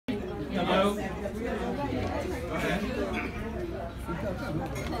Hello.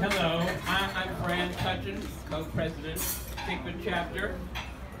 Hello, I'm Fran and Ginger, co-president, Tikva chapter.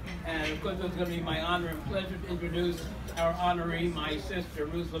 And of course, it's going to be my honor and pleasure to introduce our honoree, my sister,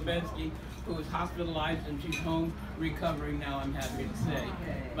 Ruth Labensky, who is hospitalized and she's home recovering now, I'm happy to say.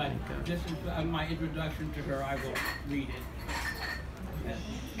 But this is my introduction to her. I will read it.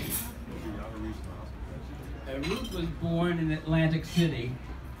 Ruth was born in Atlantic City,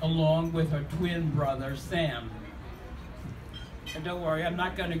 along with her twin brother, Sam. And don't worry, I'm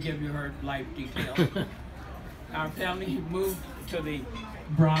not going to give you her life details. Our family moved to the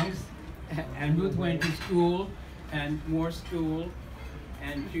Bronx, and Ruth went to school and more school,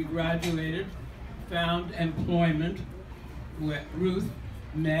 and she graduated, found employment. Where Ruth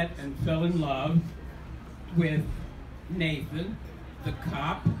met and fell in love with Nathan, the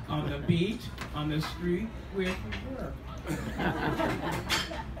cop on the beach, on the street where she worked.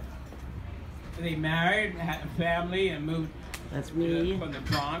 They married, had a family, and moved from the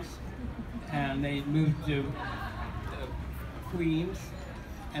Bronx, and they moved to Queens,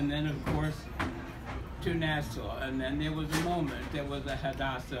 and then of course to Nassau. And then there was a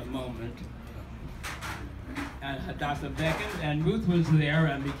Hadassah moment. And Hadassah beckoned, and Ruth was there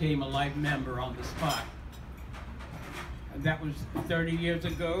and became a life member on the spot. And that was 30 years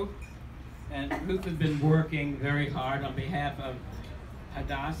ago, and Ruth has been working very hard on behalf of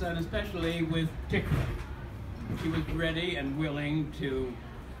Hadassah, and especially with Tikva. She was ready and willing to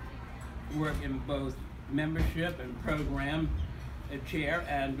work in both membership and program chair,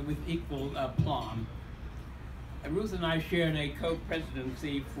 and with equal aplomb. Ruth and I shared a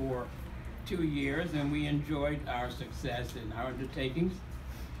co-presidency for 2 years, and we enjoyed our success in our undertakings.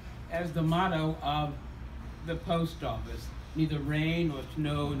 As the motto of the post office, neither rain nor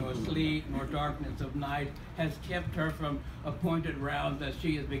snow nor sleet nor darkness of night has kept her from appointed rounds, as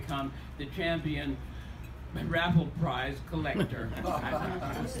she has become the champion raffle prize collector.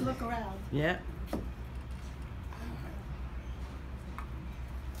 Just look around. Yeah.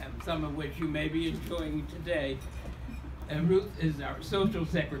 And some of which you may be enjoying today. Ruth is our social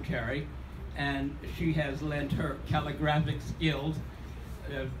secretary, and she has lent her calligraphic skills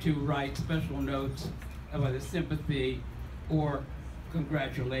to write special notes of either sympathy or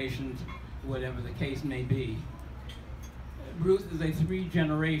congratulations, whatever the case may be. Ruth is a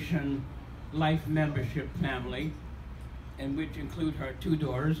 3-generation life membership family, in which include her 2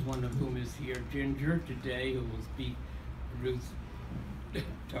 daughters, one of whom is here, Ginger, today, who will speak Ruth's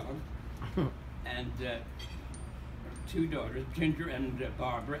dog, and 2 daughters, Ginger and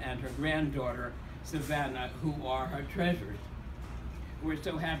Barbara, and her granddaughter, Savannah, who are her treasures. We're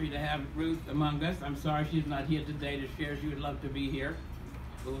so happy to have Ruth among us. I'm sorry she's not here today to share. She would love to be here.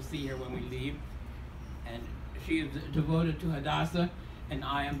 We'll see her when we leave. And she is devoted to Hadassah, and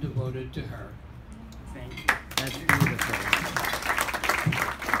I am devoted to her. Thank you. That's beautiful.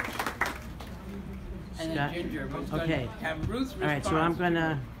 And then Ginger was going to have Ruth's response. All right, so I'm going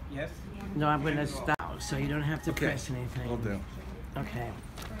to... Yes? No, I'm going to stop, so you don't have to press anything. Will do. Okay.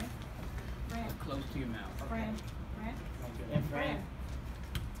 Close to your mouth. Fran. Yeah, Fran.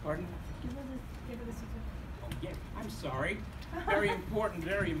 Pardon? Give her the certificate. Oh, yeah, I'm sorry. Very important,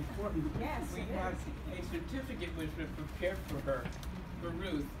 very important. Yes, we it have is. a certificate which was prepared for her, for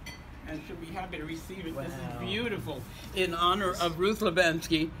Ruth, and she'll be happy to receive it. Wow. This is beautiful. In honor of Ruth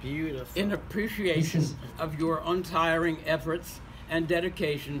Labensky. Beautiful. In appreciation of your untiring efforts and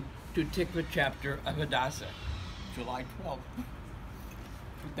dedication to Tikva chapter of Hadassah, July 12th,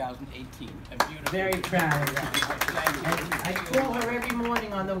 2018. A beautiful. Very proud of that. Thank I call her every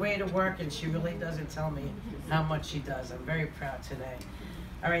morning on the way to work, and she really doesn't tell me how much she does. I'm very proud today.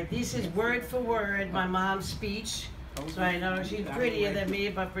 All right, this is word for word my mom's speech. So I know she's prettier than me,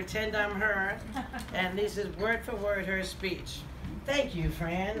 but pretend I'm her. And this is word for word her speech. Thank you,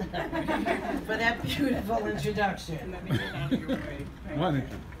 Fran, for that beautiful introduction.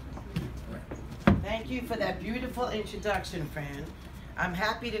 Thank you for that beautiful introduction, Fran. I'm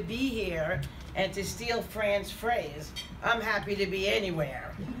happy to be here, and to steal Fran's phrase, I'm happy to be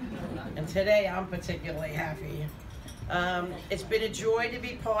anywhere. And today I'm particularly happy. It's been a joy to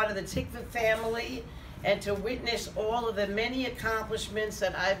be part of the Tikva family and to witness all of the many accomplishments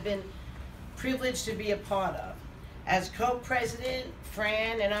that I've been privileged to be a part of. As co-president,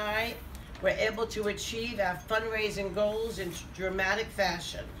 Fran and I were able to achieve our fundraising goals in dramatic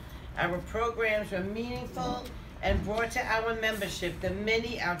fashion. Our programs were meaningful and brought to our membership the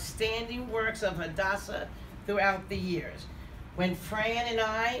many outstanding works of Hadassah throughout the years. When Fran and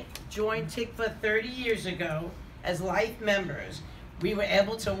I joined Tikva 30 years ago as life members, we were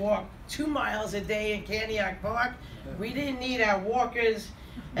able to walk 2 miles a day in Canyon Park. We didn't need our walkers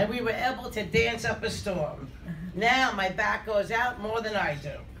and we were able to dance up a storm. Now my back goes out more than I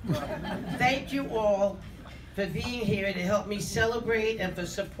do. Thank you all for being here to help me celebrate and for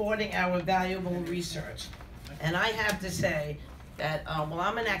supporting our valuable research. And I have to say that, well,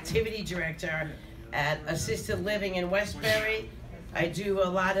 I'm an activity director at assisted living in Westbury. I do a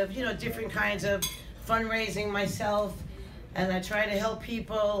lot of, different kinds of fundraising myself, and I try to help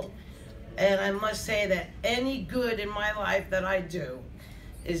people. And I must say that any good in my life that I do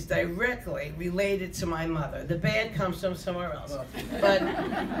is directly related to my mother. The bad comes from somewhere else. But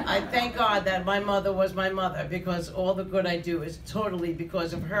I thank God that my mother was my mother, because all the good I do is totally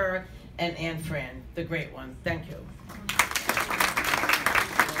because of her and Aunt Fran, the great one. Thank you.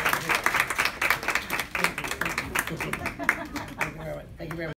 Thank you very much.